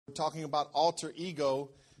talking about alter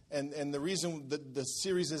ego, and the reason the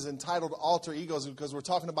series is entitled Alter Ego is because we're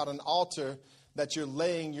talking about an altar that you're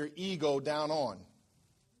laying your ego down on,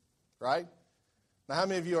 right? Now, how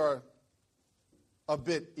many of you are a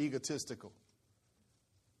bit egotistical?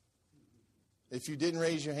 If you didn't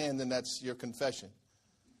raise your hand, then that's your confession,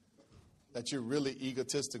 that you're really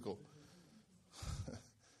egotistical.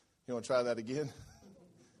 You want to try that again?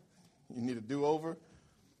 You need a do-over?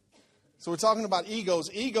 So we're talking about egos.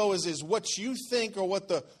 Ego is what you think or what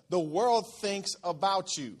the world thinks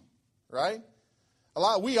about you, right?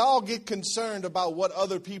 We all get concerned about what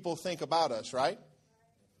other people think about us, right?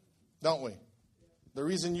 Don't we? The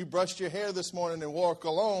reason you brushed your hair this morning and wore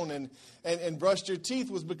cologne and brushed your teeth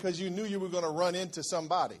was because you knew you were going to run into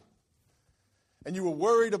somebody. And you were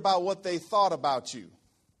worried about what they thought about you,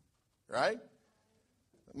 right?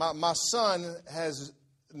 My son has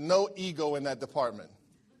no ego in that department.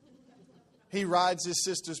 He rides his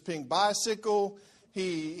sister's pink bicycle.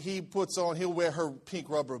 He'll wear her pink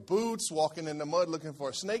rubber boots, walking in the mud looking for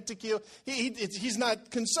a snake to kill. He's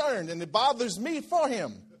not concerned, and it bothers me for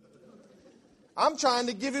him. I'm trying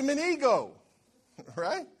to give him an ego,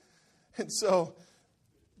 right? And so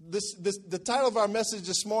the title of our message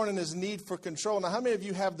this morning is Need for Control. Now, how many of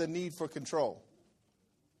you have the need for control?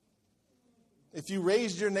 If you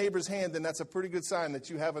raised your neighbor's hand, then that's a pretty good sign that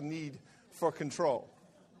you have a need for control.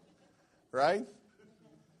 Right?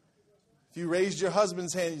 If you raised your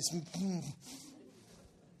husband's hand,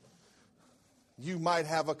 you might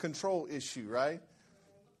have a control issue, right?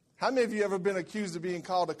 How many of you ever been accused of being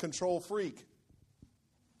called a control freak?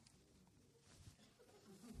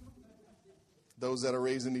 Those that are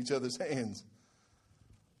raising each other's hands.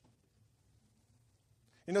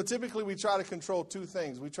 You know, typically we try to control two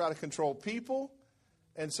things. We try to control people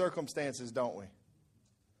and circumstances, don't we?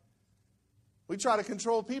 We try to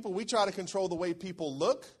control people. We try to control the way people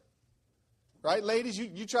look. Right, ladies?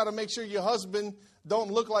 You try to make sure your husband don't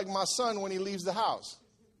look like my son when he leaves the house.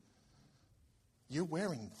 You're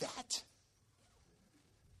wearing that?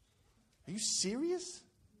 Are you serious?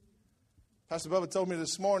 Pastor Bubba told me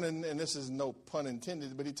this morning, and this is no pun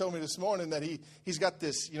intended, but he told me this morning that he's got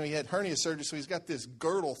this, he had hernia surgery, so he's got this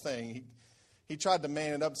girdle thing. He tried to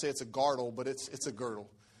man it up and say it's a gargle, but it's a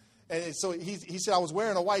girdle. And so he said, I was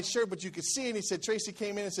wearing a white shirt, but you could see it. And he said, Tracy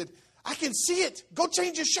came in and said, I can see it. Go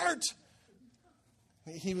change your shirt.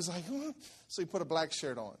 He was like, huh? So he put a black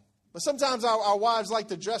shirt on. But sometimes our wives like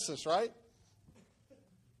to dress us, right?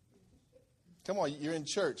 Come on, you're in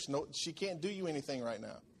church. No, she can't do you anything right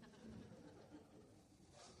now.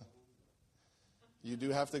 You do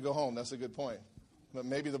have to go home. That's a good point. But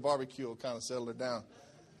maybe the barbecue will kind of settle it down.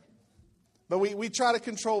 But we try to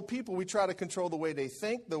control people. We try to control the way they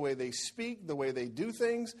think, the way they speak, the way they do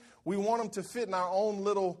things. We want them to fit in our own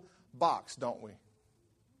little box, don't we?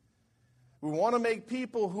 We want to make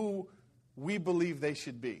people who we believe they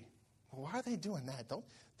should be. Well, why are they doing that?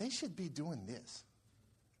 They should be doing this,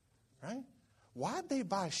 right? Why'd they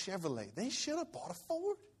buy a Chevrolet? They should have bought a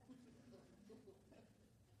Ford.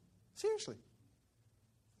 Seriously.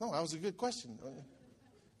 No, that was a good question.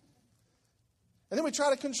 And then we try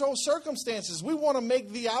to control circumstances. We want to make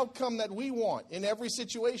the outcome that we want in every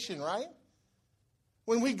situation, right?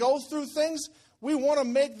 When we go through things, we want to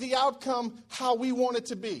make the outcome how we want it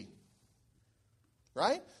to be.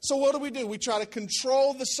 Right? So what do? We try to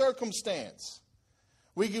control the circumstance.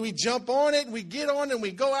 We jump on it, we get on it, and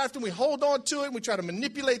we go after it, we hold on to it, and we try to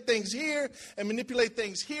manipulate things here and manipulate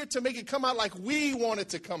things here to make it come out like we want it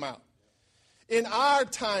to come out. In our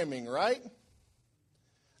timing, right?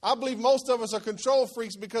 I believe most of us are control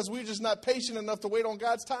freaks because we're just not patient enough to wait on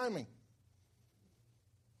God's timing.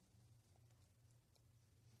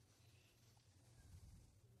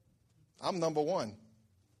 I'm number one.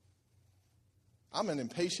 I'm an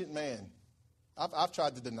impatient man. I've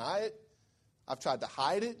tried to deny it. I've tried to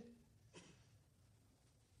hide it.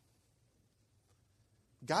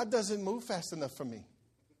 God doesn't move fast enough for me.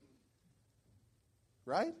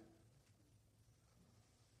 Right?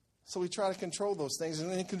 So we try to control those things.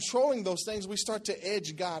 And in controlling those things, we start to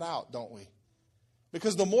edge God out, don't we?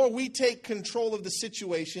 Because the more we take control of the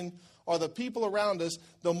situation or the people around us,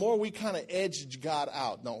 the more we kind of edge God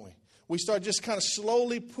out, don't we? We start just kind of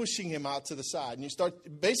slowly pushing him out to the side. And you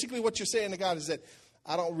start, basically what you're saying to God is that,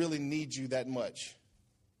 I don't really need you that much.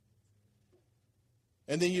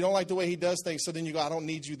 And then you don't like the way he does things, so then you go, I don't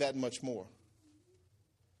need you that much more.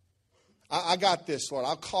 I got this, Lord.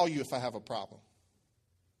 I'll call you if I have a problem.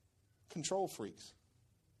 Control freaks.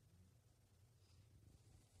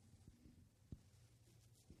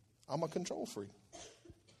 I'm a control freak.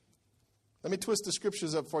 Let me twist the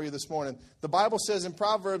scriptures up for you this morning. The Bible says in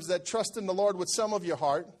Proverbs that trust in the Lord with some of your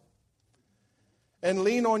heart and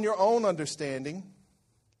lean on your own understanding.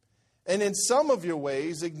 And in some of your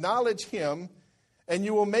ways, acknowledge him, and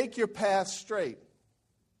you will make your path straight.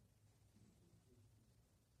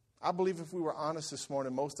 I believe if we were honest this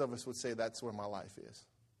morning, most of us would say that's where my life is.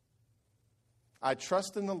 I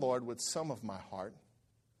trust in the Lord with some of my heart.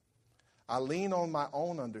 I lean on my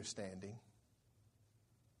own understanding.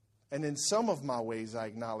 And in some of my ways, I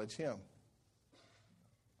acknowledge him.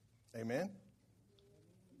 Amen?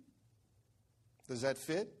 Does that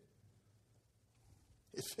fit?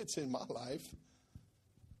 It fits in my life.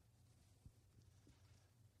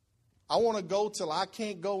 I want to go till I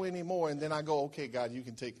can't go anymore, and then I go, okay, God, you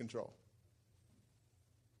can take control.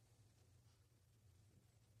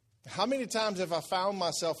 How many times have I found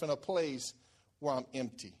myself in a place where I'm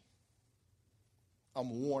empty?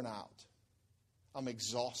 I'm worn out. I'm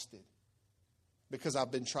exhausted because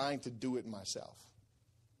I've been trying to do it myself.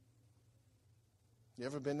 You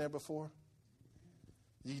ever been there before?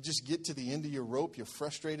 You just get to the end of your rope, you're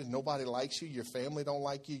frustrated, nobody likes you, your family don't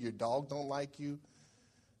like you, your dog don't like you.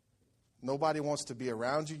 Nobody wants to be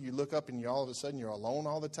around you. You look up and all of a sudden you're alone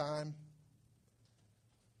all the time.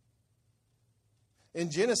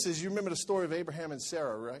 In Genesis, you remember the story of Abraham and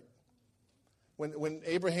Sarah, right? When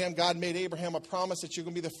Abraham, God made Abraham a promise that you're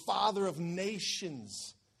going to be the father of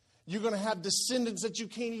nations. You're going to have descendants that you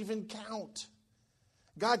can't even count.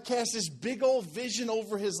 God cast this big old vision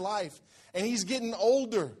over his life. And he's getting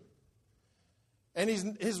older. And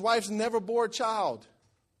his wife's never bore a child.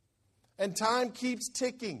 And time keeps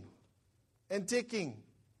ticking. And ticking.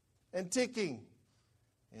 And ticking.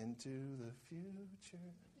 Into the future.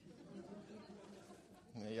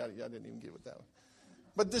 Yeah, y'all didn't even get with that one.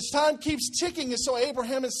 But this time keeps ticking. And so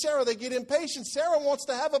Abraham and Sarah, they get impatient. Sarah wants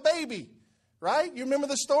to have a baby. Right? You remember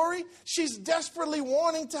the story? She's desperately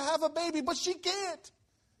wanting to have a baby, but she can't.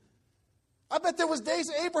 I bet there was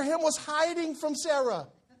days Abraham was hiding from Sarah.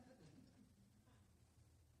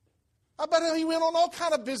 I bet he went on all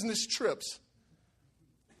kind of business trips.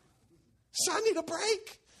 So I need a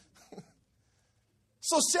break.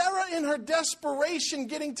 So Sarah, in her desperation,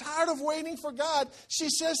 getting tired of waiting for God, she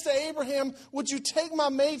says to Abraham, would you take my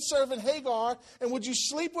maidservant Hagar and would you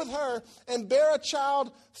sleep with her and bear a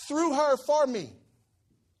child through her for me?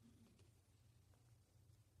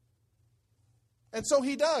 And so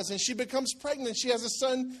he does, and she becomes pregnant. She has a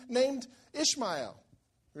son named Ishmael.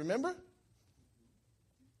 Remember?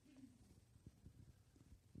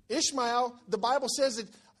 Ishmael, the Bible says that,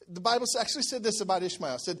 the Bible actually said this about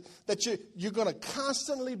Ishmael. It said that you're going to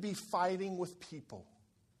constantly be fighting with people.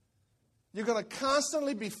 You're going to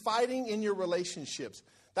constantly be fighting in your relationships.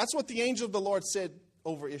 That's what the angel of the Lord said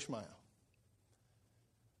over Ishmael.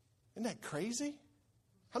 Isn't that crazy?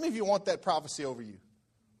 How many of you want that prophecy over you?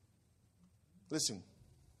 Listen,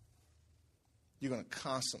 you're going to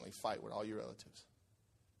constantly fight with all your relatives.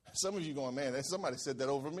 Some of you going, man, somebody said that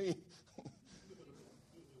over me.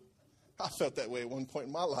 I felt that way at one point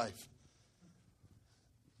in my life.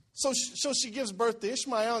 So she gives birth to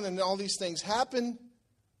Ishmael, and then all these things happen.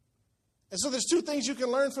 And so there's two things you can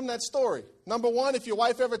learn from that story. Number one, if your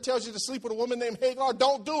wife ever tells you to sleep with a woman named Hagar,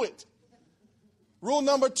 don't do it. Rule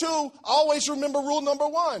number two, always remember rule number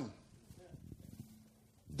one.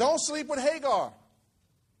 Don't sleep with Hagar.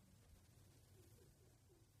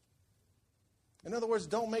 In other words,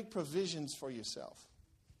 don't make provisions for yourself.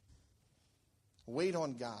 Wait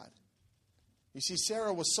on God. You see,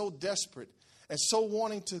 Sarah was so desperate and so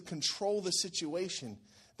wanting to control the situation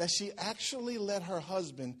that she actually let her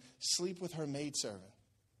husband sleep with her maidservant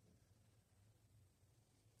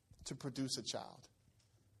to produce a child.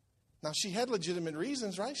 Now, she had legitimate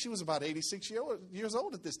reasons, right? She was about 86 years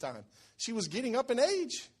old at this time. She was getting up in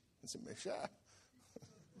age. I said, Misha,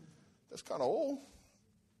 that's kind of old.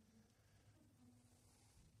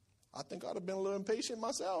 I think I'd have been a little impatient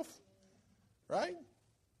myself, right?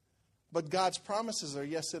 But God's promises are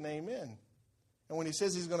yes and amen. And when he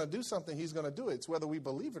says he's going to do something, he's going to do it. It's whether we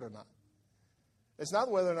believe it or not. It's not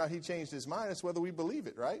whether or not he changed his mind. It's whether we believe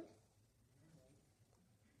it, right?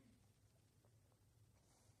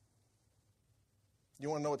 You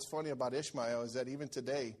want to know what's funny about Ishmael is that even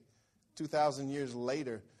today, 2,000 years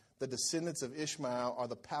later, the descendants of Ishmael are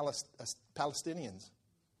the Palestinians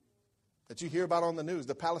that you hear about on the news.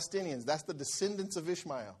 The Palestinians, that's the descendants of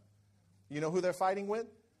Ishmael. You know who they're fighting with?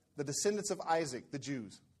 The descendants of Isaac, the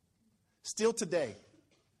Jews. Still today.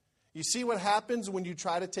 You see what happens when you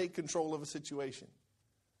try to take control of a situation.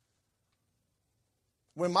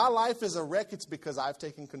 When my life is a wreck, it's because I've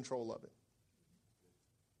taken control of it.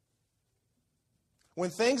 When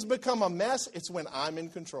things become a mess, it's when I'm in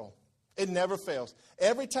control. It never fails.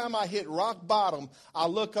 Every time I hit rock bottom, I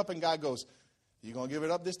look up and God goes, you going to give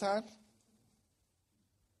it up this time?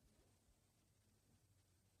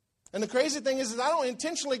 And the crazy thing is I don't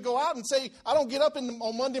intentionally go out and say, I don't get up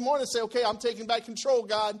on Monday morning and say, okay, I'm taking back control,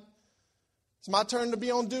 God. It's my turn to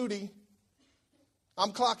be on duty.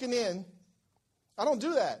 I'm clocking in. I don't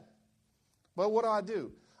do that. But what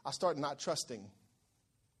do? I start not trusting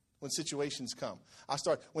when situations come.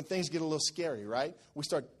 When things get a little scary, right? We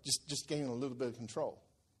start just gaining a little bit of control.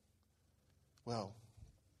 Well,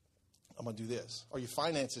 I'm going to do this. Or your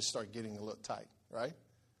finances start getting a little tight, right?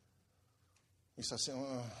 You start saying,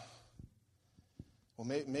 well,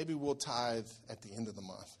 maybe we'll tithe at the end of the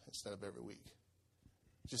month instead of every week.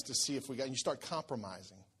 Just to see if you start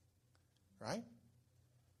compromising, right?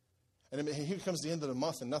 And then here comes the end of the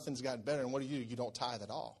month and nothing's gotten better. And what do? You don't tithe at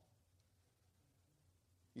all.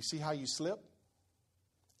 You see how you slip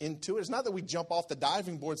into it? It's not that we jump off the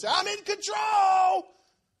diving board and say, I'm in control.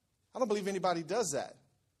 I don't believe anybody does that.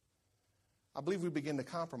 I believe we begin to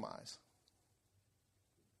compromise.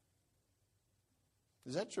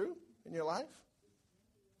 Is that true in your life?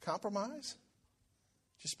 Compromise?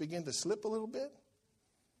 Just begin to slip a little bit?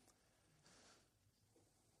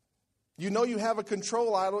 You know you have a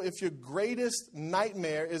control idol if your greatest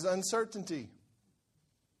nightmare is uncertainty.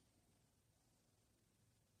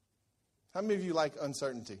 How many of you like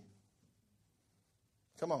uncertainty?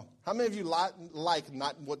 Come on. How many of you like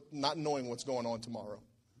not knowing what's going on tomorrow?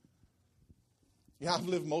 I've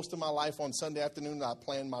lived most of my life on Sunday afternoon and I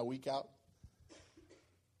plan my week out.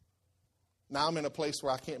 Now I'm in a place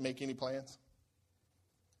where I can't make any plans.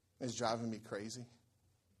 It's driving me crazy.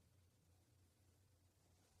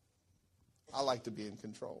 I like to be in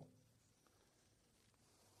control.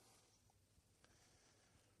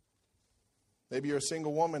 Maybe you're a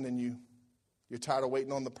single woman and you're tired of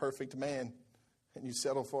waiting on the perfect man and you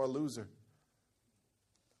settle for a loser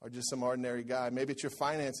or just some ordinary guy. Maybe it's your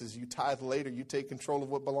finances. You tithe later. You take control of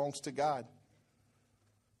what belongs to God.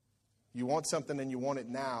 You want something and you want it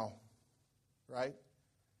now, right?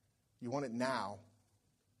 You want it now.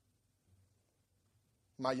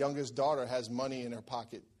 My youngest daughter has money in her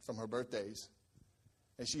pocket from her birthdays.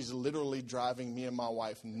 And she's literally driving me and my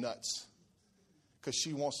wife nuts because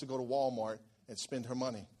she wants to go to Walmart and spend her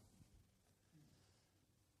money.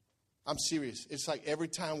 I'm serious. It's like every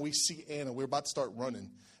time we see Anna, we're about to start running.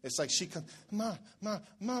 It's like she comes, Mama,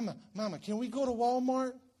 can we go to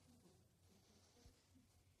Walmart?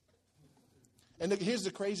 And here's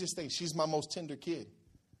the craziest thing. She's my most tender kid.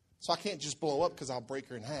 So I can't just blow up because I'll break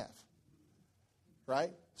her in half.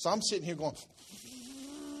 Right? So I'm sitting here going,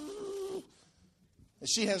 and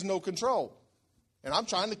she has no control. And I'm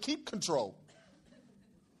trying to keep control.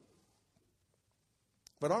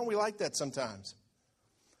 But aren't we like that sometimes?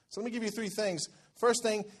 So let me give you 3 things. First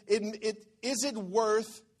thing, is it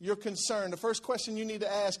worth your concern? The first question you need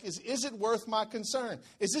to ask is it worth my concern?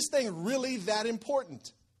 Is this thing really that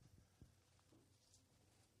important?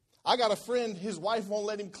 I got a friend, his wife won't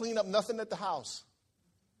let him clean up nothing at the house.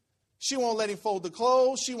 She won't let him fold the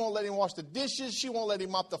clothes. She won't let him wash the dishes. She won't let him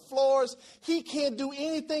mop the floors. He can't do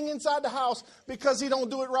anything inside the house because he don't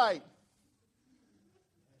do it right.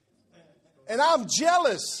 And I'm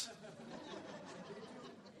jealous.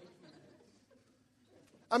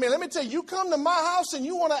 I mean, let me tell you, you come to my house and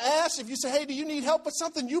you want to ask, if you say, hey, do you need help with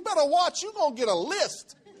something? You better watch. You're going to get a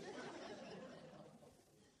list.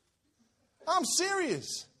 I'm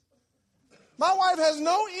serious. My wife has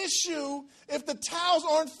no issue if the towels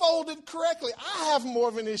aren't folded correctly. I have more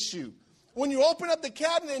of an issue. When you open up the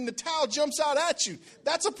cabinet and the towel jumps out at you,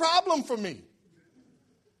 that's a problem for me.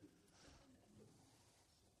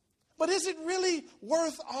 But is it really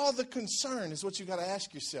worth all the concern is what you got to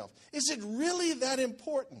ask yourself. Is it really that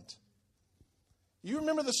important? You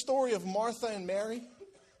remember the story of Martha and Mary?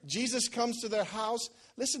 Jesus comes to their house.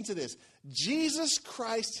 Listen to this. Jesus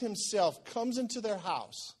Christ himself comes into their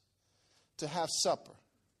house to have supper.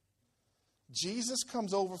 Jesus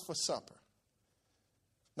comes over for supper.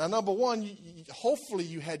 Now, number one, hopefully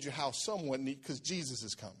you had your house somewhat neat because Jesus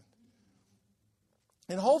is coming.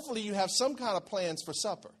 And hopefully you have some kind of plans for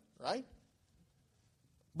supper, right?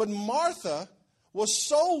 But Martha was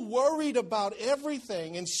so worried about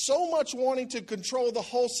everything and so much wanting to control the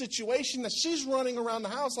whole situation that she's running around the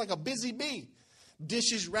house like a busy bee.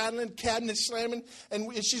 Dishes rattling, cabinets slamming,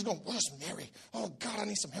 and she's going, where's Mary? Oh, God, I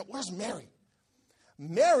need some help. Where's Mary?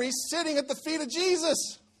 Mary's sitting at the feet of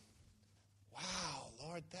Jesus. Wow,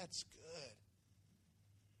 Lord, that's good.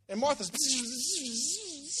 And Martha's,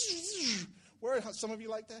 where, some of you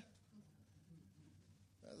like that?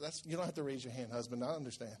 You don't have to raise your hand, husband. I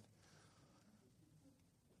understand.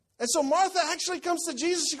 And so Martha actually comes to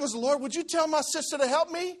Jesus. She goes, Lord, would you tell my sister to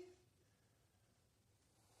help me?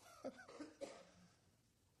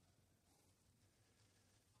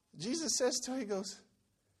 Jesus says to her, he goes,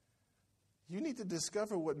 You need to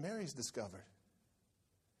discover what Mary's discovered.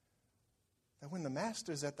 That when the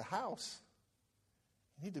master's at the house,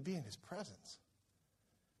 you need to be in his presence.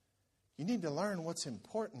 You need to learn what's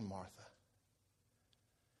important, Martha.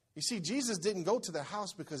 You see, Jesus didn't go to their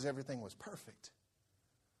house because everything was perfect.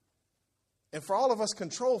 And for all of us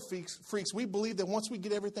control freaks, we believe that once we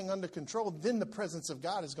get everything under control, then the presence of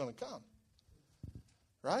God is going to come.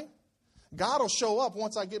 Right? God will show up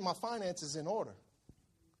once I get my finances in order.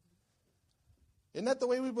 Isn't that the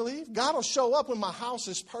way we believe? God will show up when my house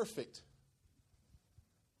is perfect.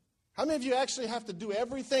 How many of you actually have to do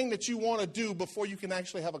everything that you want to do before you can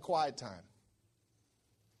actually have a quiet time?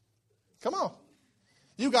 Come on.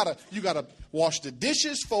 You gotta wash the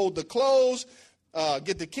dishes, fold the clothes,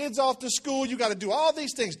 get the kids off to school. You got to do all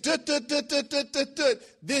these things.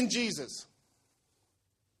 Then Jesus.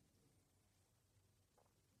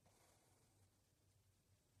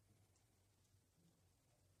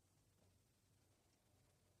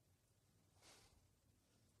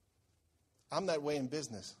 I'm that way in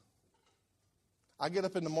business. I get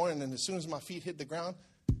up in the morning, and as soon as my feet hit the ground,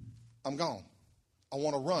 I'm gone. I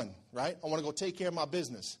want to run, right? I want to go take care of my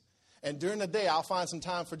business. And during the day, I'll find some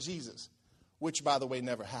time for Jesus, which, by the way,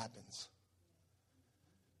 never happens.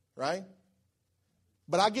 Right?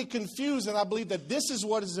 But I get confused, and I believe that this is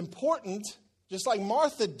what is important, just like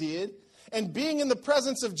Martha did. And being in the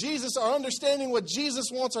presence of Jesus, or understanding what Jesus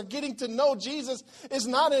wants, or getting to know Jesus is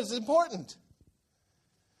not as important.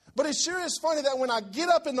 But it sure is funny that when I get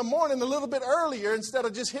up in the morning a little bit earlier, instead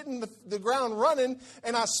of just hitting the ground running,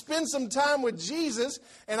 and I spend some time with Jesus,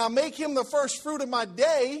 and I make him the first fruit of my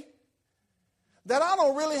day, that I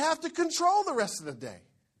don't really have to control the rest of the day.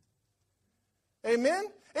 Amen?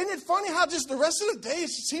 Isn't it funny how just the rest of the day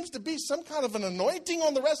seems to be some kind of an anointing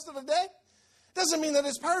on the rest of the day? Doesn't mean that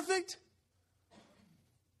it's perfect.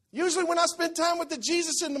 Usually when I spend time with the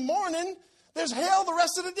Jesus in the morning, there's hell the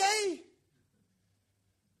rest of the day.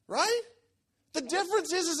 Right? The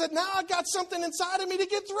difference is that now I got something inside of me to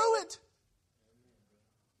get through it.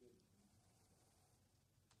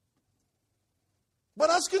 But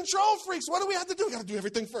us control freaks, what do we have to do? We got to do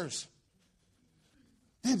everything first.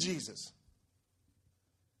 Then Jesus.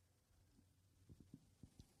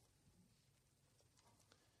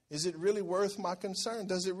 Is it really worth my concern?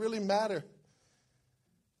 Does it really matter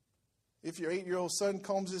if your 8-year-old son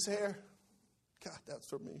combs his hair? God, that's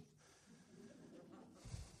for me.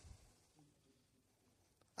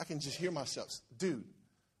 I can just hear myself. Dude,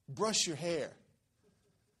 brush your hair.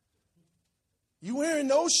 You wearing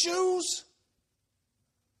those shoes?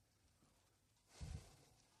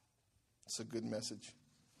 It's a good message.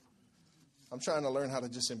 I'm trying to learn how to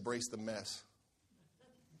just embrace the mess.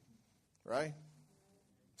 Right?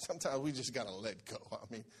 Sometimes we just got to let go.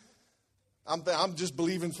 I mean, I'm just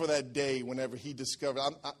believing for that day whenever he discovers.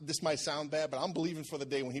 This might sound bad, but I'm believing for the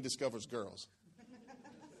day when he discovers girls.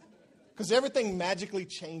 Because everything magically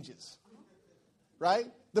changes, right?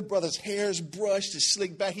 The brother's hair's brushed, is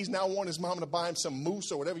slicked back. He's now wanting his mama to buy him some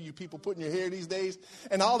mousse or whatever you people put in your hair these days.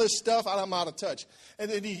 And all this stuff, I'm out of touch.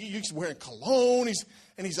 And then he's wearing cologne,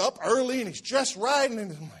 he's up early, and he's dressed right. And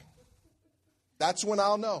then I'm like, that's when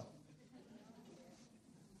I'll know.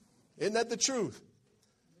 Isn't that the truth?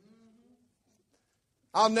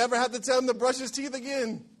 I'll never have to tell him to brush his teeth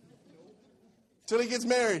again until he gets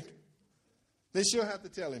married. Then she'll have to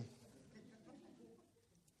tell him.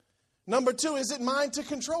 Number 2, is it mine to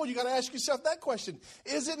control? You got to ask yourself that question.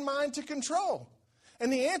 Is it mine to control?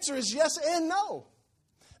 And the answer is yes and no.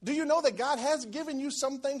 Do you know that God has given you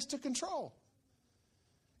some things to control?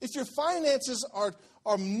 If your finances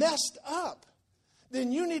are messed up,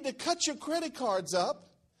 then you need to cut your credit cards up.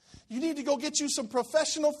 You need to go get you some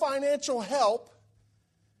professional financial help.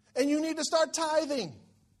 And you need to start tithing.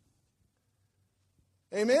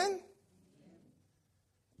 Amen?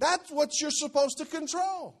 That's what you're supposed to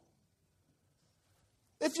control.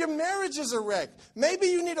 If your marriage is a wreck, maybe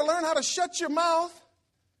you need to learn how to shut your mouth,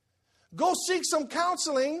 go seek some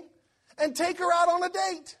counseling, and take her out on a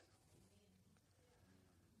date.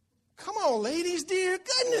 Come on, ladies, dear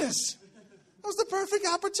goodness. That was the perfect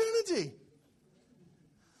opportunity.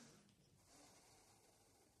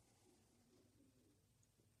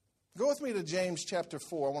 Go with me to James chapter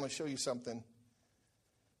 4. I want to show you something.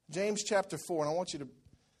 James chapter 4, and I want you to,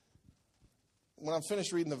 when I'm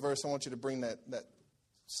finished reading the verse, I want you to bring that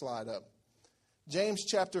slide up. James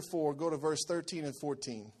chapter 4, go to verse 13 and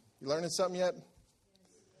 14. You learning something yet?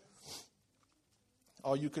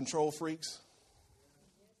 All you control freaks?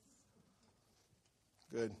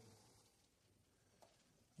 Good.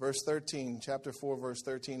 Verse 13, chapter 4, verse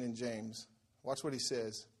 13 in James. Watch what he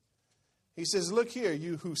says. He says, look here,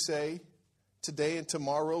 you who say, today and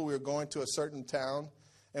tomorrow we're going to a certain town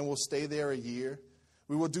and we'll stay there a year.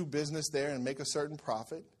 We will do business there and make a certain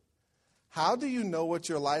profit. How do you know what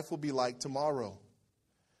your life will be like tomorrow?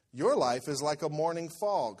 Your life is like a morning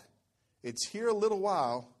fog. It's here a little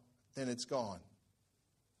while, then it's gone.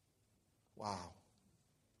 Wow.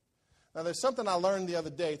 Now, there's something I learned the other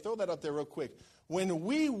day. Throw that up there real quick. When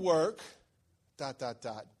we work, ...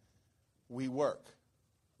 we work.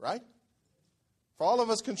 Right? For all of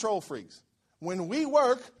us control freaks. When we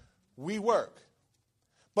work, we work.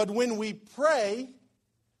 But when we pray, ...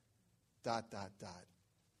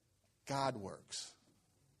 God works.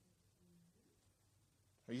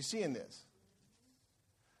 Are you seeing this?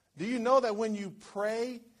 Do you know that when you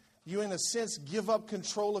pray, you in a sense give up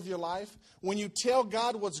control of your life? When you tell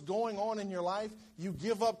God what's going on in your life, you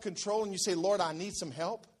give up control and you say, Lord, I need some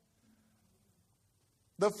help.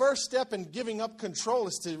 The first step in giving up control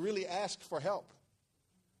is to really ask for help.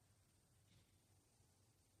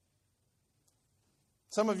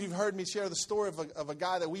 Some of you have heard me share the story of a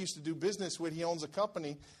guy that we used to do business with. He owns a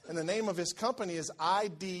company, and the name of his company is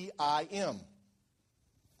IDIM.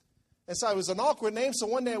 And so it was an awkward name. So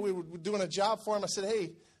one day we were doing a job for him. I said,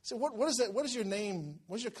 hey, what is that? What is your name?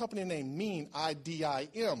 What does your company name mean,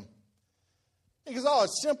 IDIM? He goes, oh,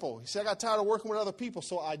 it's simple. He said, I got tired of working with other people,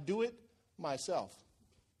 so I do it myself.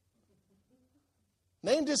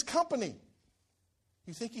 Named his company.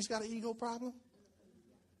 You think he's got an ego problem?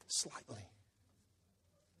 Slightly.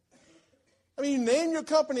 I mean, you name your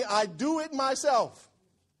company, I do it myself.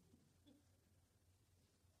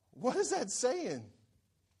 What is that saying?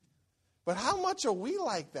 But how much are we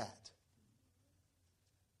like that?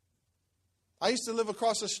 I used to live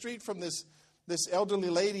across the street from this elderly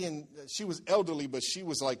lady, and she was elderly, but she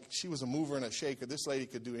was a mover and a shaker. This lady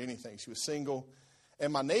could do anything. She was single.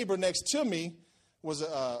 And my neighbor next to me was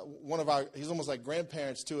he's almost like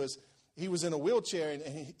grandparents to us. He was in a wheelchair,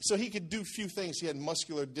 so he could do few things. He had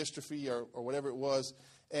muscular dystrophy or whatever it was.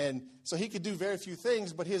 And so he could do very few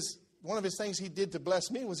things, but one of his things he did to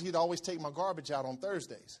bless me was he'd always take my garbage out on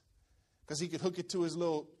Thursdays. Because he could hook it to his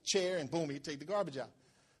little chair and boom, he'd take the garbage out.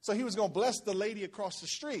 So he was going to bless the lady across the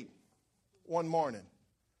street one morning.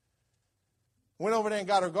 Went over there and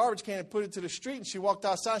got her garbage can and put it to the street, and she walked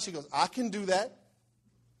outside and she goes, I can do that.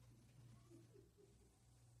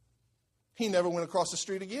 He never went across the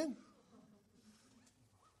street again.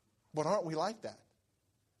 But aren't we like that?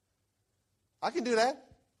 I can do that.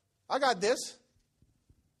 I got this.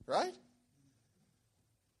 Right?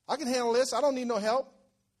 I can handle this. I don't need no help.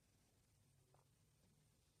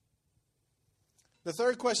 The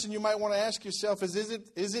third question you might want to ask yourself is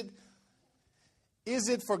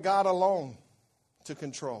it for God alone to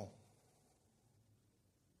control?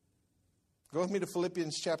 Go with me to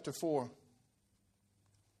Philippians chapter 4.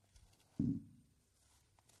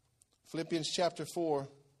 Philippians chapter 4,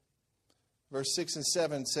 verse 6 and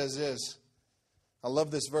 7 says this. I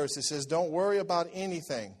love this verse. It says, don't worry about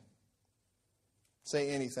anything. Say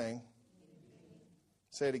anything.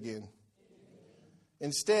 Say it again.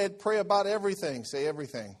 Instead, pray about everything. Say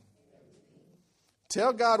everything.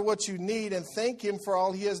 Tell God what you need and thank Him for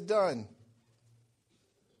all He has done.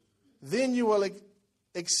 Then you will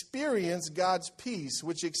experience God's peace,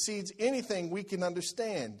 which exceeds anything we can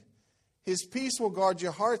understand. His peace will guard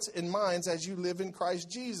your hearts and minds as you live in Christ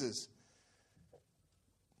Jesus.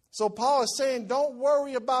 So Paul is saying, don't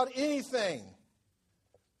worry about anything,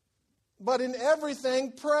 but in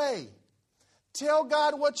everything, pray. Tell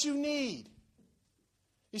God what you need.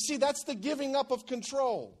 You see, that's the giving up of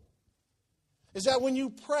control. Is that when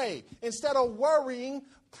you pray, instead of worrying,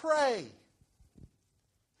 pray.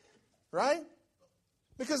 Right?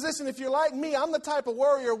 Because listen, if you're like me, I'm the type of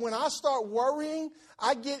worrier, when I start worrying,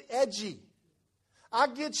 I get edgy. I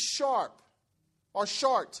get sharp. Or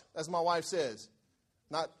shart, as my wife says.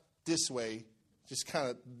 Not this way, just kind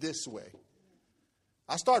of this way.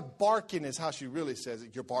 I start barking is how she really says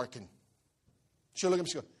it. You're barking. She'll look at me and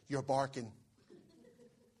she'll go, you're barking.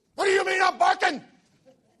 What do you mean I'm barking?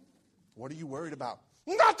 What are you worried about?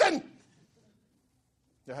 Nothing.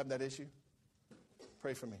 You have that issue?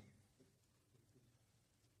 Pray for me.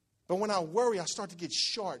 But when I worry, I start to get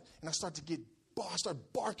short, and I start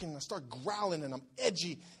barking, and I start growling, and I'm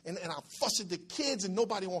edgy, and I fuss at the kids, and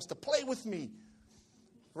nobody wants to play with me.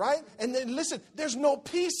 Right? And then listen, there's no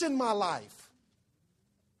peace in my life.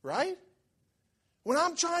 Right? When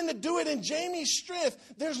I'm trying to do it in Jamie's strength,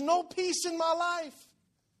 there's no peace in my life.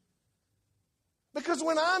 Because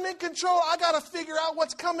when I'm in control, I got to figure out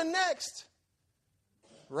what's coming next.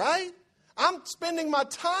 Right? I'm spending my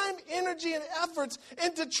time, energy, and efforts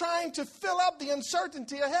into trying to fill up the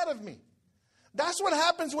uncertainty ahead of me. That's what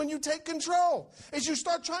happens when you take control, is you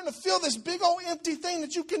start trying to fill this big old empty thing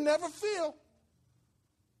that you can never fill.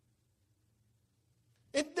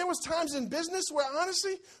 There was times in business where,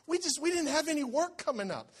 honestly, we didn't have any work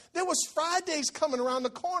coming up. There was Fridays coming around the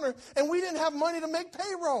corner, and we didn't have money to make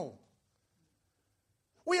payroll.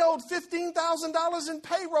 We owed $15,000 in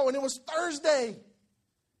payroll, and it was Thursday.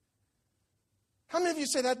 How many of you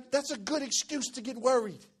say that's a good excuse to get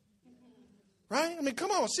worried? Right? I mean,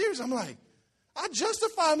 come on, seriously. I'm like, I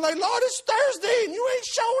justify. I'm like, Lord, it's Thursday, and you ain't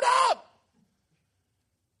showed up.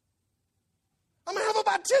 I'm going to have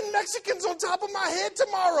about 10 Mexicans on top of my head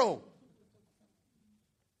tomorrow.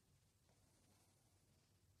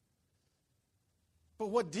 But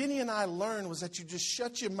what Denny and I learned was that you just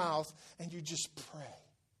shut your mouth and you just pray.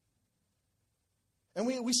 And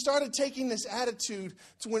we started taking this attitude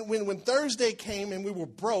to when Thursday came and we were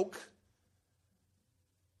broke.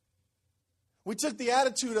 We took the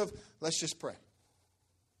attitude of, let's just pray.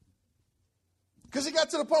 Because it got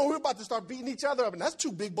to the point where we were about to start beating each other up, and that's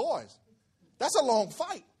two big boys. That's a long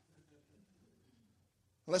fight.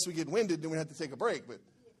 Unless we get winded, then we have to take a break. But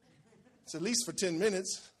it's at least for 10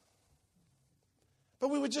 minutes. But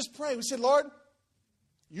we would just pray. We said, Lord,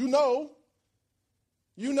 you know.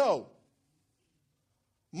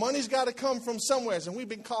 Money's got to come from somewhere. And we've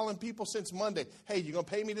been calling people since Monday. Hey, you going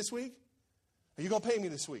to pay me this week? Are you going to pay me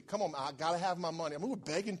this week? Come on, I got to have my money. I mean, we're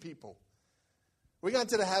begging people. We got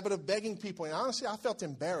into the habit of begging people. And honestly, I felt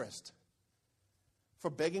embarrassed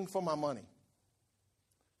for begging for my money.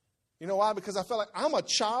 You know why? Because I felt like I'm a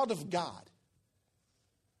child of God.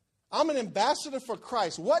 I'm an ambassador for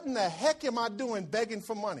Christ. What in the heck am I doing begging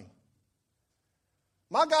for money?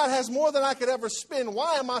 My God has more than I could ever spend.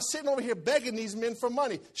 Why am I sitting over here begging these men for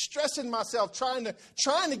money? Stressing myself, trying to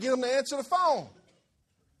get them to answer the phone.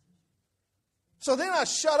 So then I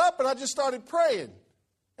shut up and I just started praying.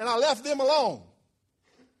 And I left them alone.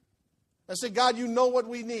 I said, God, you know what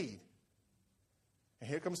we need. And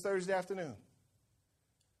here comes Thursday afternoon.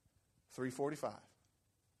 3:45.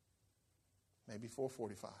 Maybe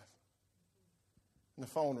 4:45. And the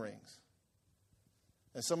phone rings.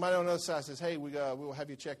 And somebody on the other side says, hey, we will have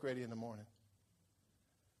your check ready in the morning.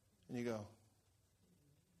 And you go,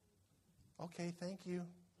 okay, thank you.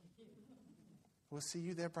 We'll see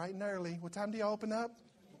you there bright and early. What time do you open up?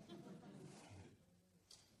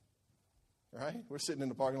 Right? We're sitting in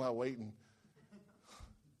the parking lot waiting.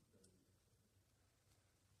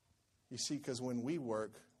 You see, because when we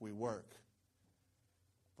work, we work.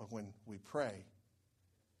 But when we pray,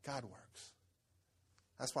 God works.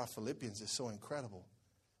 That's why Philippians is so incredible.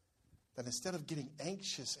 That instead of getting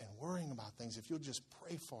anxious and worrying about things, if you'll just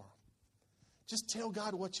pray for them, just tell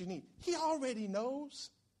God what you need. He already knows.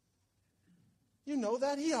 You know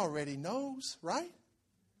that? He already knows, right?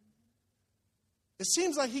 It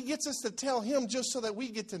seems like he gets us to tell him just so that we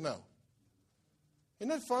get to know. Isn't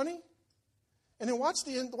that funny? And then watch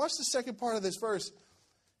the second part of this verse.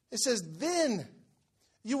 It says, then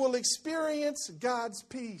you will experience God's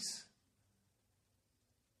peace.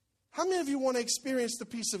 How many of you want to experience the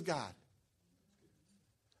peace of God?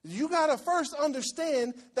 You got to first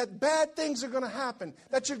understand that bad things are going to happen,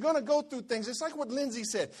 that you're going to go through things. It's like what Lindsay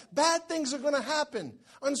said. Bad things are going to happen.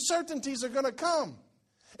 Uncertainties are going to come.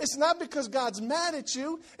 It's not because God's mad at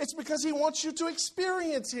you. It's because he wants you to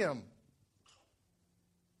experience him.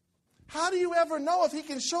 How do you ever know if he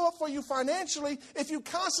can show up for you financially if you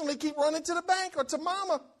constantly keep running to the bank or to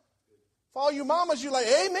mama? For all you mamas, you're like,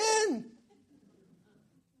 amen.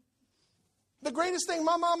 The greatest thing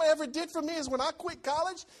my mama ever did for me is when I quit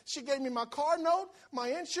college, she gave me my car note, my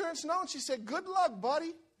insurance note, and she said, good luck,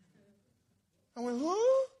 buddy. I went,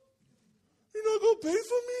 huh? You're not going to pay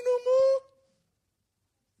for me no more?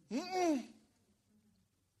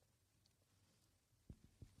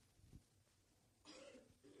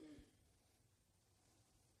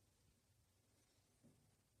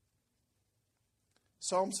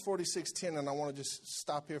 Psalms 46:10, and I want to just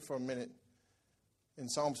stop here for a minute. In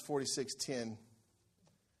Psalms 46:10,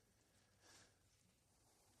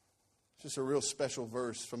 it's just a real special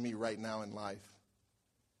verse for me right now in life.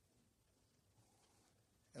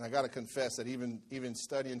 And I got to confess that even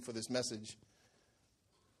studying for this message,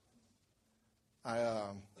 I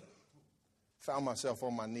found myself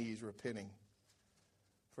on my knees repenting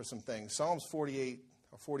for some things. Psalms 48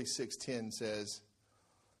 or 46:10 says,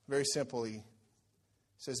 very simply,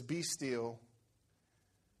 says, be still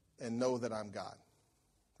and know that I'm God.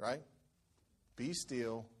 Right? Be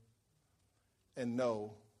still and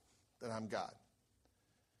know that I'm God.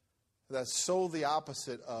 That's so the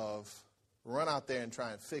opposite of run out there and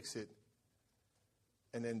try and fix it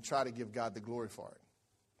and then try to give God the glory for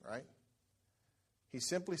it. Right? He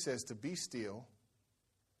simply says to be still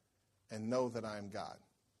and know that I am God.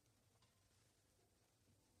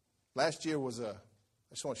 Last year was I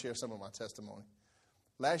just want to share some of my testimony.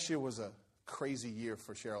 Last year was a crazy year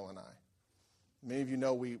for Cheryl and I. Many of you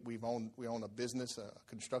know we own a business, a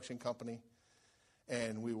construction company,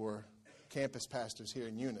 and we were campus pastors here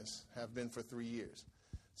in Eunice, have been for 3 years.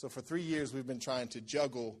 So for 3 years, we've been trying to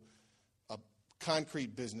juggle a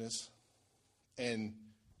concrete business and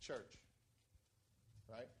church,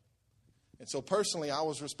 right? And so personally, I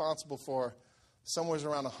was responsible for somewhere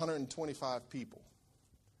around 125 people.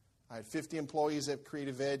 I had 50 employees at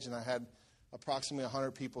Creative Edge, and I had approximately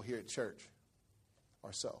 100 people here at church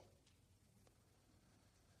or so.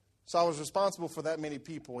 So I was responsible for that many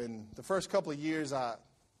people. In the first couple of years, I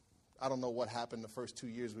don't know what happened the first 2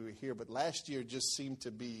 years we were here, but last year just seemed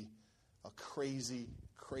to be a crazy,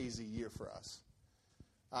 crazy year for us.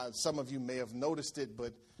 Some of you may have noticed it,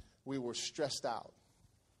 but we were stressed out.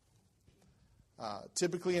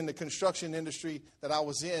 Typically in the construction industry that I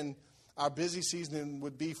was in, our busy season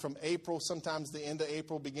would be from April, sometimes the end of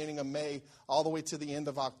April, beginning of May, all the way to the end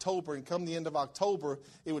of October. And come the end of October,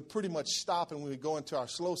 it would pretty much stop and we would go into our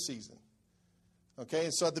slow season. Okay,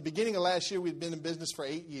 and so at the beginning of last year, we'd been in business for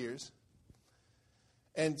 8 years.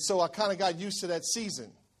 And so I kind of got used to that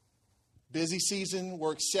season. Busy season,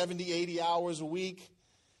 work 70, 80 hours a week.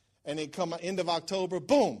 And then come end of October,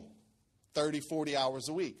 boom, 30, 40 hours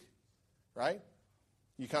a week, right?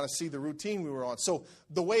 You kind of see the routine we were on. So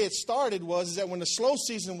the way it started was that when the slow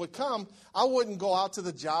season would come, I wouldn't go out to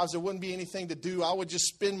the jobs. There wouldn't be anything to do. I would just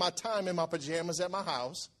spend my time in my pajamas at my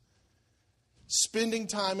house, spending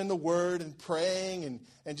time in the Word and praying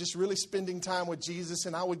and just really spending time with Jesus.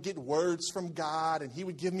 And I would get words from God, and He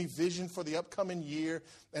would give me vision for the upcoming year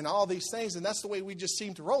and all these things. And that's the way we just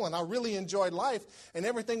seemed to roll. And I really enjoyed life, and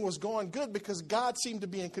everything was going good because God seemed to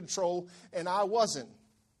be in control and I wasn't.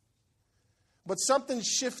 But something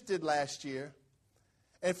shifted last year,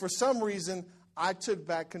 and for some reason, I took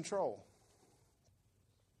back control.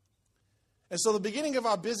 And so the beginning of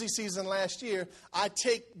our busy season last year, I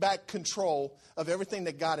take back control of everything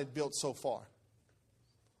that God had built so far.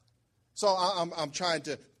 So I'm trying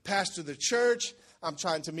to pastor the church. I'm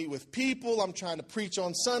trying to meet with people. I'm trying to preach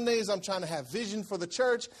on Sundays. I'm trying to have vision for the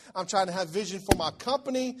church. I'm trying to have vision for my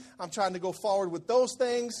company. I'm trying to go forward with those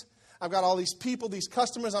things. I've got all these people, these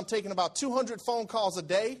customers. I'm taking about 200 phone calls a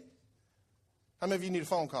day. How many of you need a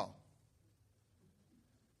phone call?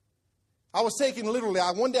 I was taking literally,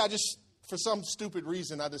 one day I just, for some stupid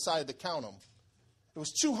reason, I decided to count them. It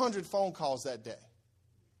was 200 phone calls that day.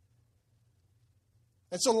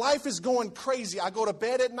 And so life is going crazy. I go to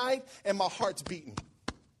bed at night and my heart's beating.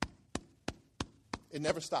 It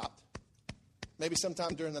never stopped. Maybe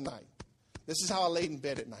sometime during the night. This is how I laid in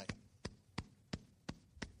bed at night.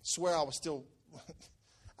 Swear I was still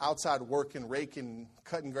outside working, raking,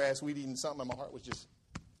 cutting grass, weed eating something, and my heart was just,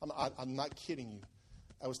 I'm not kidding you.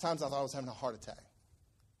 There was times I thought I was having a heart attack.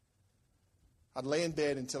 I'd lay in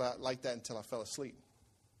bed until I fell asleep.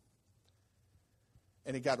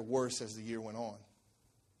 And it got worse as the year went on.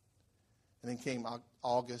 And then came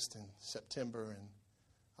August and September and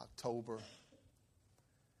October.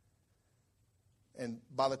 And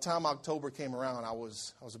by the time October came around, I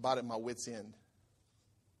was about at my wit's end.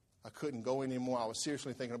 I couldn't go anymore. I was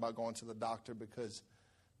seriously thinking about going to the doctor because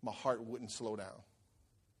my heart wouldn't slow down.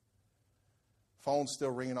 Phone's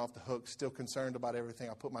still ringing off the hook, still concerned about everything.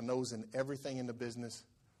 I put my nose in everything in the business.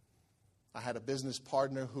 I had a business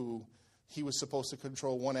partner who he was supposed to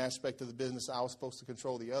control one aspect of the business. I was supposed to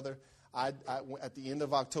control the other. At the end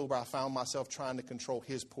of October, I found myself trying to control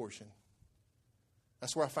his portion.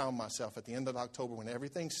 That's where I found myself at the end of October when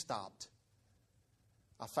everything stopped.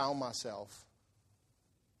 I found myself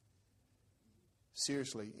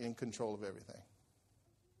seriously in control of everything.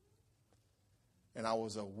 And I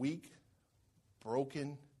was a weak,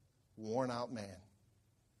 broken, worn out man.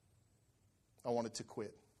 I wanted to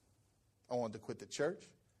quit. I wanted to quit the church.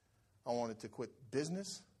 I wanted to quit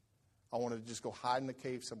business. I wanted to just go hide in a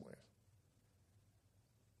cave somewhere.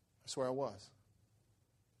 That's where I was.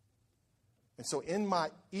 And so in my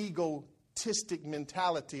egotistic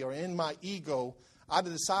mentality or in my ego, I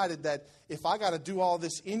decided that if I got to do all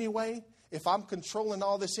this anyway, if I'm controlling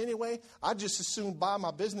all this anyway, I'd just as soon buy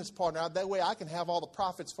my business partner out. That way I can have all the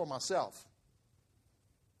profits for myself.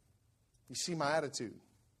 You see my attitude.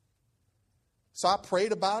 So I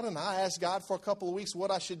prayed about it, and I asked God for a couple of weeks what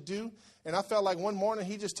I should do. And I felt like one morning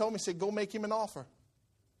He just told me, said, go make him an offer.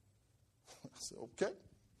 I said, okay.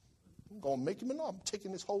 I'm going to make him an offer. I'm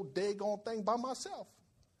taking this whole daggone thing by myself.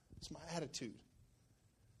 It's my attitude.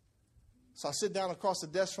 So I sit down across the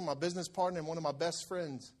desk from my business partner and one of my best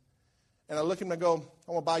friends. And I look at him and I go,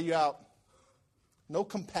 I want to buy you out. No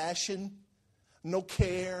compassion, no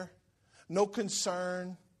care, no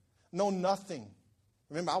concern, no nothing.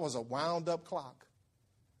 Remember, I was a wound up clock.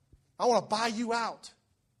 I want to buy you out.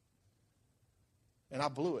 And I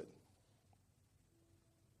blew it.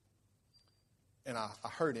 And I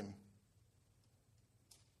hurt him.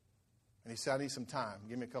 And he said, I need some time.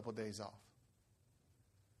 Give me a couple of days off.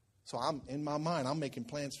 So I'm in my mind, I'm making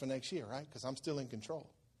plans for next year, right? Because I'm still in control.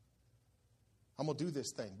 I'm going to do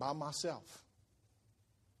this thing by myself.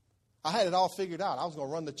 I had it all figured out. I was going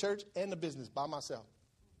to run the church and the business by myself.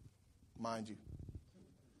 Mind you.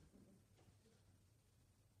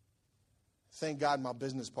 Thank God my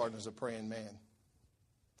business partner's a praying man.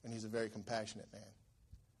 And he's a very compassionate man.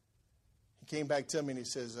 He came back to me and he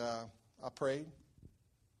says, I prayed.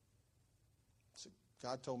 I said,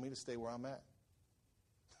 God told me to stay where I'm at.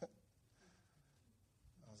 I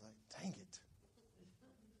was like, dang it.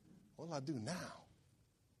 What will I do now?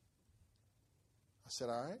 I said,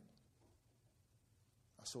 all right.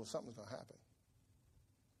 I said, well, something's going to happen.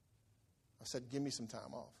 I said, give me some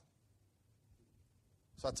time off.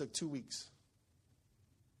 So I took 2 weeks.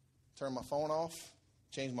 Turned my phone off.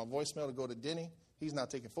 Changed my voicemail to go to Denny. He's now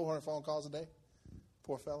taking 400 phone calls a day.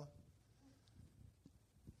 Poor fella.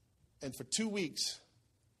 And for 2 weeks,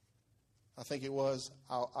 I think it was,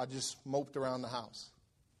 I just moped around the house.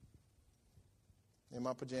 In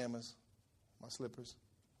my pajamas, my slippers.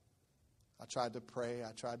 I tried to pray.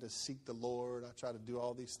 I tried to seek the Lord. I tried to do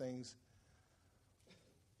all these things.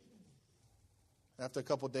 After a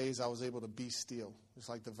couple of days, I was able to be still, just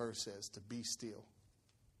like the verse says, to be still.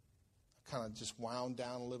 I kind of just wound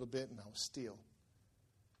down a little bit, and I was still.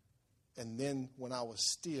 And then when I was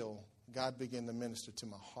still, God began to minister to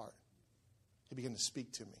my heart. He began to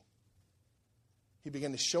speak to me. He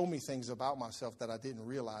began to show me things about myself that I didn't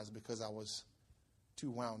realize because I was too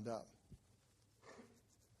wound up.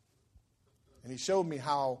 And he showed me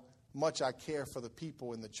how much I care for the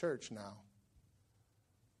people in the church now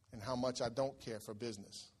and how much I don't care for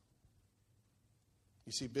business.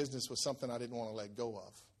 You see, business was something I didn't want to let go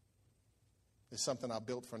of. It's something I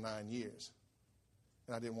built for 9 years,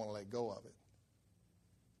 and I didn't want to let go of it.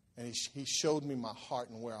 And he showed me my heart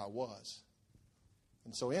and where I was.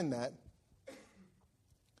 And so in that,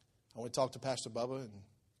 I went to talk to Pastor Bubba, and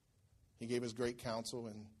he gave us great counsel,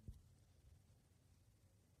 and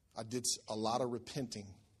I did a lot of repenting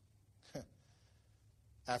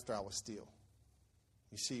after I was still.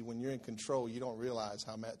 You see, when you're in control, you don't realize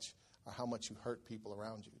how much you hurt people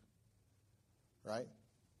around you, right?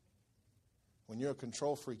 When you're a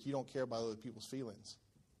control freak, you don't care about other people's feelings.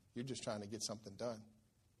 You're just trying to get something done.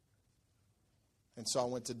 And so I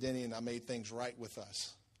went to Denny and I made things right with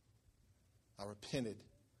us. I repented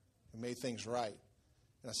and made things right.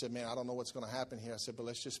 And I said, man, I don't know what's going to happen here. I said, but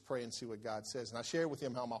let's just pray and see what God says. And I shared with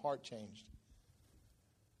him how my heart changed.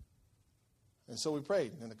 And so we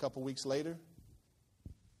prayed. And a couple weeks later,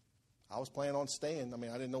 I was planning on staying. I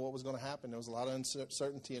mean, I didn't know what was going to happen. There was a lot of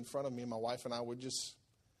uncertainty in front of me. My wife and I were just...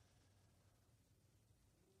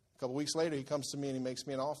 A couple weeks later, he comes to me and he makes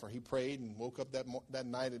me an offer. He prayed and woke up that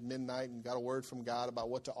night at midnight and got a word from God about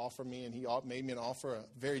what to offer me. And he made me an offer, a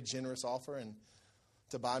very generous offer, and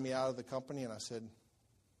to buy me out of the company. And I said,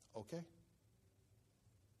 okay.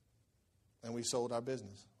 And we sold our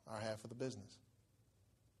business, our half of the business.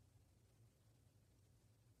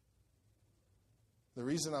 The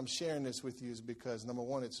reason I'm sharing this with you is because, number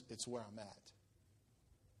one, it's where I'm at.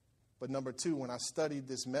 But number two, when I studied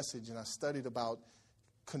this message and I studied about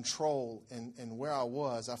control and where I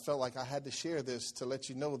was, I felt like I had to share this to let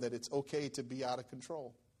you know that it's okay to be out of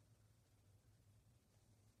control.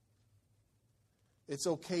 It's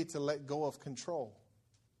okay to let go of control.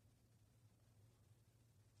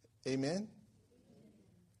 Amen?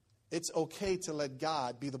 It's okay to let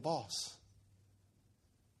God be the boss.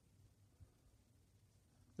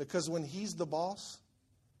 Because when he's the boss,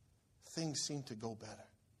 things seem to go better.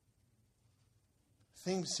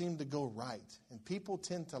 Things seem to go right. And people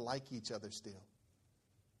tend to like each other still.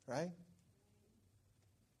 Right?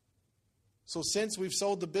 So since we've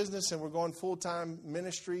sold the business and we're going full-time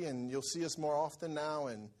ministry, and you'll see us more often now,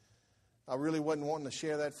 and I really wasn't wanting to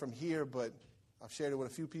share that from here, but I've shared it with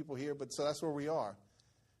a few people here, but so that's where we are.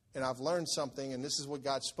 And I've learned something, and this is what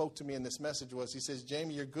God spoke to me in this message was, he says,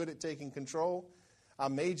 Jamie, you're good at taking control. I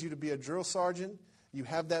made you to be a drill sergeant. You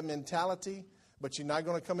have that mentality, but you're not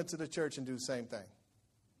going to come into the church and do the same thing.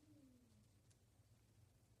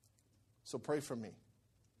 So pray for me.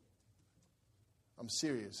 I'm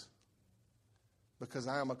serious. Because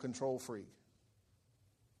I am a control freak.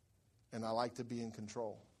 And I like to be in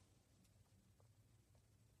control.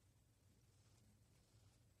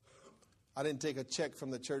 I didn't take a check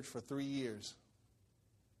from the church for 3 years.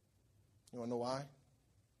 You want to know why?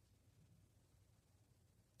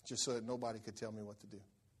 Just so that nobody could tell me what to do.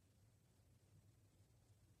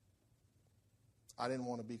 I didn't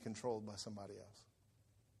want to be controlled by somebody else.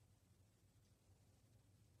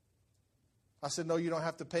 I said, no, you don't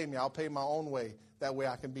have to pay me. I'll pay my own way. That way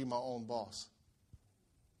I can be my own boss.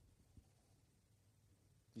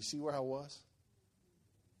 You see where I was?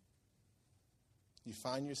 You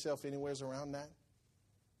find yourself anywheres around that?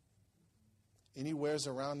 Anywheres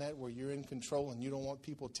around that where you're in control and you don't want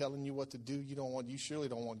people telling you what to do. You surely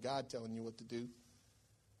don't want God telling you what to do.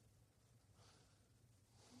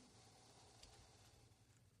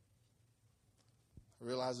 I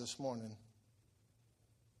realized this morning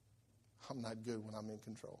I'm not good when I'm in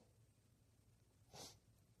control.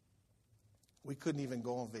 We couldn't even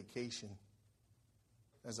go on vacation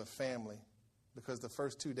as a family because the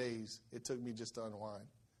first 2 days it took me just to unwind.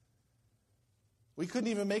 We couldn't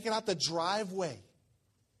even make it out the driveway.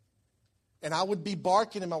 And I would be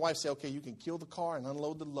barking and my wife would say, okay, you can kill the car and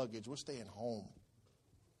unload the luggage. We're staying home.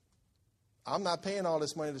 I'm not paying all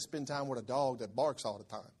this money to spend time with a dog that barks all the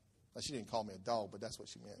time. Now, she didn't call me a dog, but that's what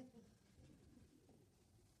she meant.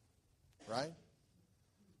 Right?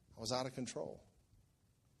 I was out of control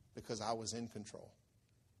because I was in control.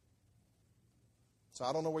 So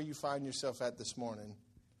I don't know where you find yourself at this morning,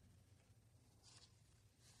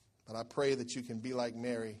 but I pray that you can be like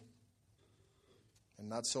Mary and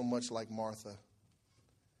not so much like Martha.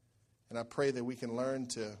 And I pray that we can learn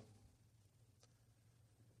to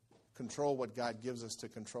control what God gives us to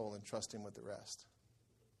control and trust Him with the rest.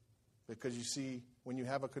 Because you see, when you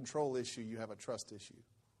have a control issue, you have a trust issue.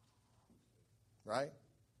 Right?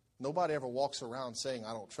 Nobody ever walks around saying,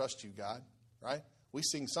 I don't trust you, God. Right? We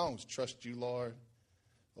sing songs, trust you, Lord.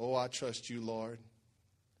 Oh, I trust you, Lord.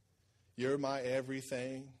 You're my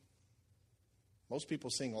everything. Most people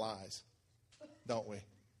sing lies, don't we?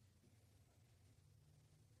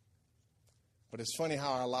 But it's funny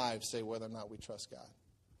how our lives say whether or not we trust God.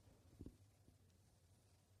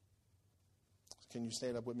 Can you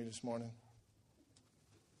stand up with me this morning?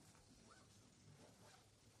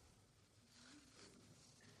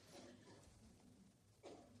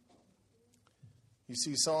 You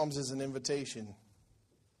see, Psalms is an invitation.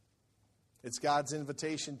 It's God's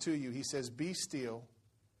invitation to you. He says, be still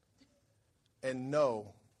and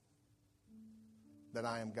know that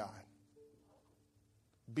I am God.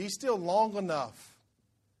 Be still long enough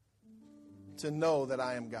to know that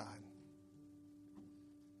I am God.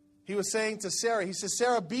 He was saying to Sarah, he says,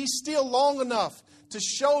 Sarah, be still long enough to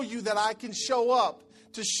show you that I can show up,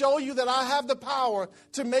 to show you that I have the power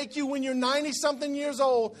to make you, when you're 90-something years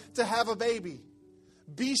old, to have a baby.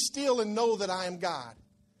 Be still and know that I am God.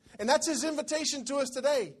 And that's His invitation to us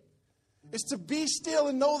today, is to be still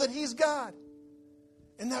and know that He's God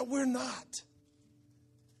and that we're not.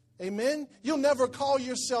 Amen? You'll never call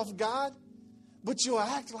yourself God, but you'll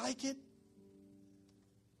act like it.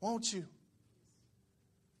 Won't you?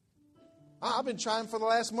 I've been trying for the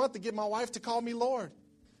last month to get my wife to call me Lord.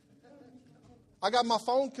 I got my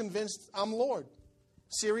phone convinced I'm Lord.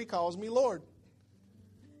 Siri calls me Lord.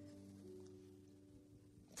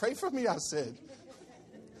 Pray for me, I said.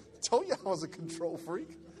 Told you I was a control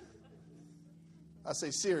freak. I say,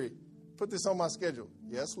 Siri, put this on my schedule.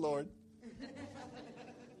 Yes, Lord.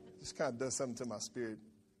 Just kind of does something to my spirit.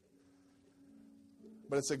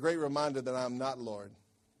 But it's a great reminder that I'm not Lord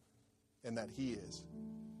and that He is.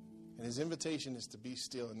 And His invitation is to be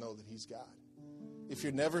still and know that He's God. If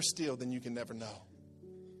you're never still, then you can never know.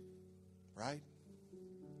 Right?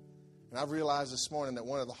 And I've realized this morning that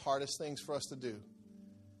one of the hardest things for us to do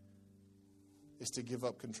is to give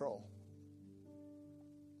up control.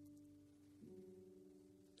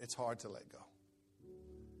 It's hard to let go.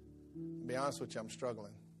 To be honest with you, I'm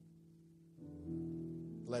struggling.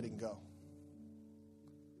 Letting go.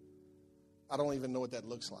 I don't even know what that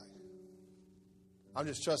looks like. I'm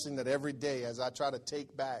just trusting that every day as I try to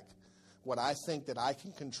take back what I think that I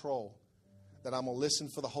can control, that I'm going to listen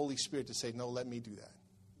for the Holy Spirit to say, no, let me do that.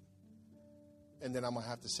 And then I'm going to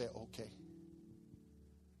have to say, okay.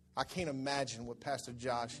 I can't imagine what Pastor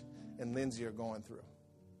Josh and Lindsay are going through.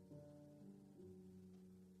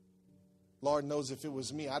 Lord knows if it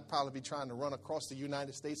was me, I'd probably be trying to run across the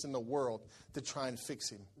United States and the world to try and fix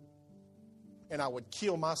him. And I would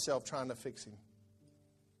kill myself trying to fix him.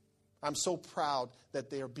 I'm so proud that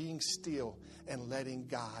they are being still and letting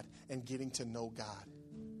God and getting to know God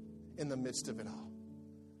in the midst of it all.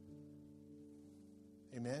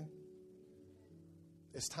 Amen?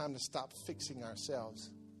 It's time to stop fixing ourselves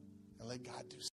and let God do something.